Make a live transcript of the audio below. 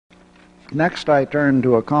Next, I turn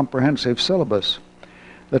to a comprehensive syllabus.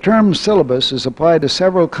 The term syllabus is applied to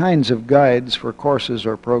several kinds of guides for courses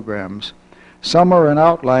or programs. Some are in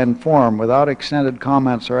outline form without extended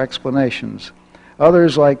comments or explanations.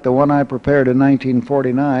 Others, like the one I prepared in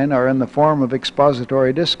 1949, are in the form of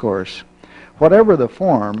expository discourse. Whatever the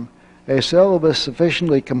form, a syllabus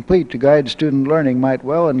sufficiently complete to guide student learning might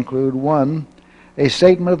well include 1. A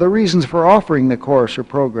statement of the reasons for offering the course or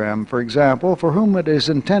program, for example, for whom it is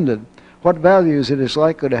intended, what values it is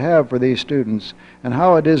likely to have for these students, and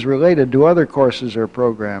how it is related to other courses or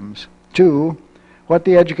programs. 2. What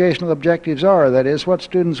the educational objectives are, that is, what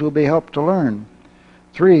students will be helped to learn.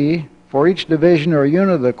 3. For each division or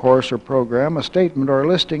unit of the course or program, a statement or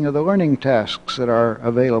listing of the learning tasks that are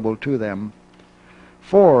available to them.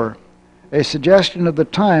 4. A suggestion of the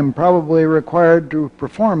time probably required to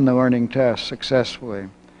perform the learning tasks successfully.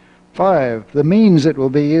 5. The means that will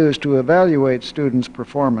be used to evaluate students'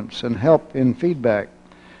 performance and help in feedback.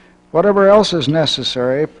 Whatever else is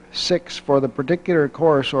necessary. 6. For the particular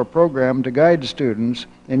course or program to guide students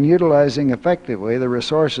in utilizing effectively the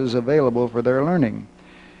resources available for their learning.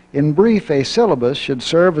 In brief, a syllabus should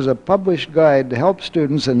serve as a published guide to help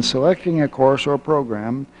students in selecting a course or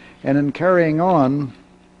program and in carrying on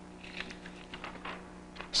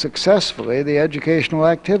successfully the educational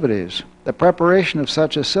activities. The preparation of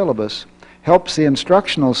such a syllabus helps the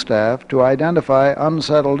instructional staff to identify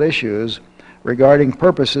unsettled issues regarding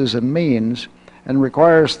purposes and means, and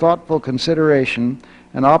requires thoughtful consideration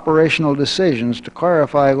and operational decisions to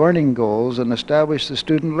clarify learning goals and establish the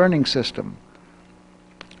student learning system.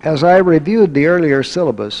 As I reviewed the earlier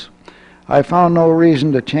syllabus, I found no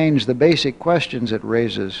reason to change the basic questions it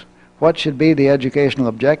raises. What should be the educational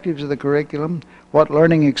objectives of the curriculum? What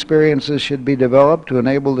learning experiences should be developed to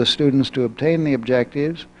enable the students to obtain the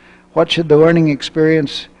objectives? How should the learning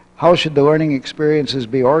experiences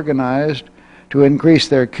be organized to increase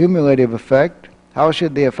their cumulative effect? How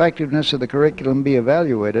should the effectiveness of the curriculum be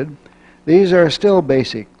evaluated? These are still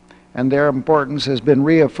basic, and their importance has been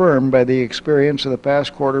reaffirmed by the experience of the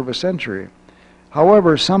past quarter of a century.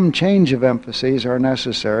 However, some change of emphases are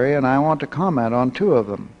necessary, and I want to comment on 2 of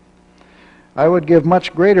them. I would give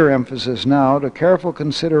much greater emphasis now to careful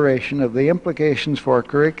consideration of the implications for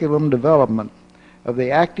curriculum development, of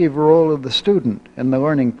the active role of the student in the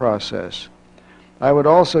learning process. I would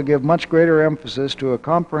also give much greater emphasis to a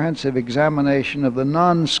comprehensive examination of the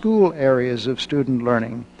non-school areas of student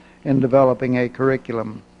learning in developing a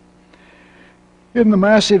curriculum. In the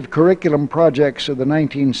massive curriculum projects of the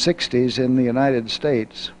 1960s in the United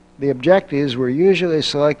States, the objectives were usually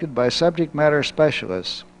selected by subject matter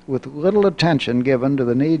specialists, with little attention given to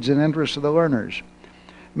the needs and interests of the learners.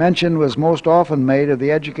 Mention was most often made of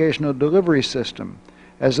the educational delivery system,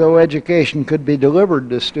 as though education could be delivered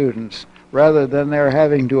to students rather than their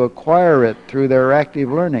having to acquire it through their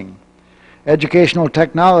active learning. Educational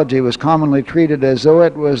technology was commonly treated as though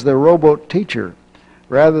it was the robot teacher,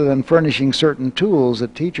 rather than furnishing certain tools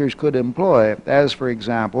that teachers could employ, as, for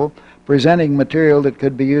example, presenting material that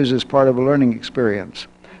could be used as part of a learning experience.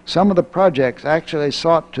 Some of the projects actually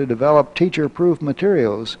sought to develop teacher-proof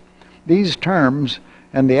materials. These terms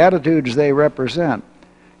and the attitudes they represent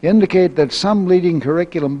indicate that some leading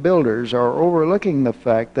curriculum builders are overlooking the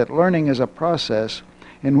fact that learning is a process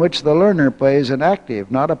in which the learner plays an active,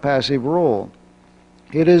 not a passive role.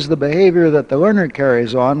 It is the behavior that the learner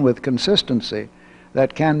carries on with consistency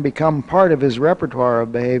that can become part of his repertoire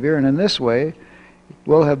of behavior, and in this way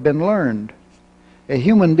will have been learned. A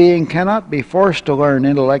human being cannot be forced to learn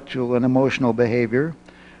intellectual and emotional behavior.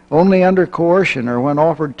 Only under coercion or when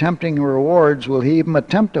offered tempting rewards will he even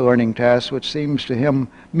attempt a learning task which seems to him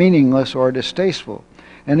meaningless or distasteful.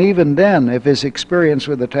 And even then, if his experience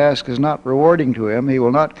with the task is not rewarding to him, he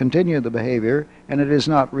will not continue the behavior, and it is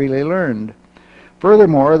not really learned.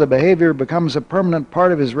 Furthermore, the behavior becomes a permanent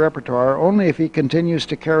part of his repertoire only if he continues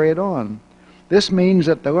to carry it on. This means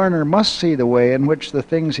that the learner must see the way in which the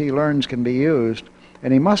things he learns can be used,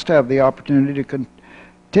 and he must have the opportunity to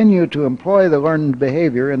continue to employ the learned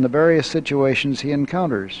behavior in the various situations he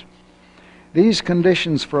encounters. These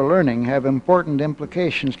conditions for learning have important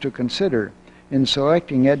implications to consider in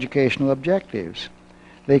selecting educational objectives.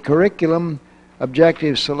 The curriculum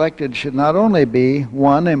objectives selected should not only be,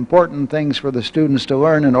 1, important things for the students to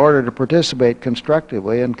learn in order to participate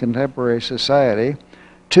constructively in contemporary society,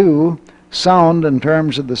 2, sound in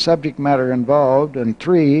terms of the subject matter involved, and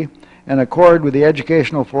 3, in accord with the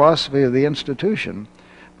educational philosophy of the institution,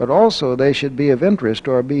 but also they should be of interest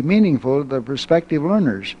or be meaningful to the prospective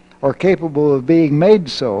learners, or capable of being made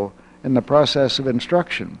so in the process of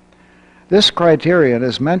instruction. This criterion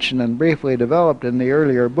is mentioned and briefly developed in the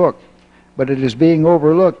earlier book, but it is being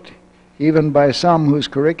overlooked even by some whose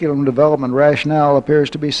curriculum development rationale appears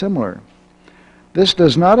to be similar. This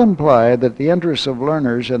does not imply that the interests of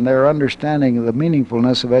learners and their understanding of the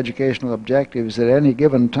meaningfulness of educational objectives at any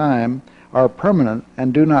given time are permanent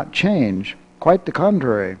and do not change. Quite the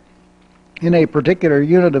contrary. In a particular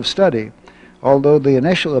unit of study, although the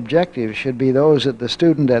initial objectives should be those that the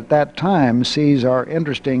student at that time sees are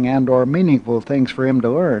interesting and/or meaningful things for him to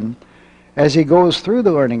learn, as he goes through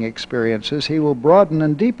the learning experiences, he will broaden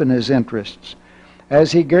and deepen his interests.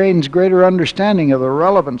 As he gains greater understanding of the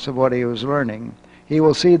relevance of what he was learning, he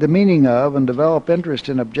will see the meaning of and develop interest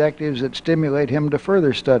in objectives that stimulate him to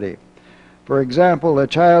further study. For example, a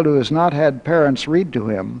child who has not had parents read to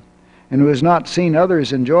him and who has not seen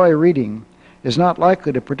others enjoy reading is not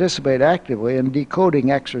likely to participate actively in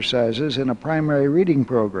decoding exercises in a primary reading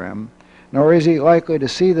program, nor is he likely to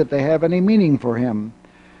see that they have any meaning for him.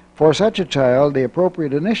 For such a child, the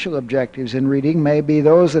appropriate initial objectives in reading may be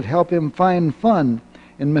those that help him find fun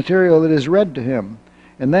in material that is read to him,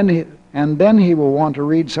 and then he will want to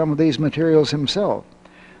read some of these materials himself.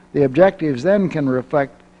 The objectives then can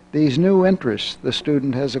reflect these new interests the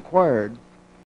student has acquired.